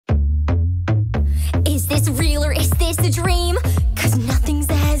this real or is this a dream? 'Cause nothing's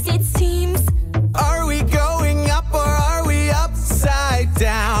as it seems. Are we going up or are we upside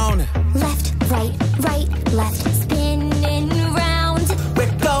down? Left, right, left, spinning round.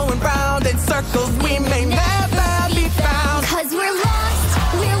 We're going round in circles, we may never be found. 'Cause we're lost,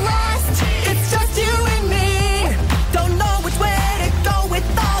 we're lost. It's just you and me. Don't know which way to go with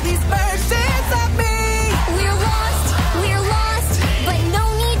all these versions of me. We're lost, but no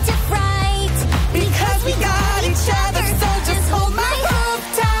need to fright. Because we got each other, so just hold my hook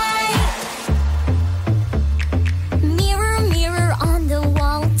tight. Mirror, mirror on the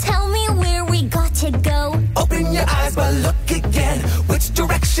wall, tell me where we got to go. Open your eyes, but look again. Which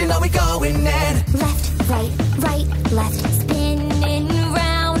direction are we going in? Left, right, left,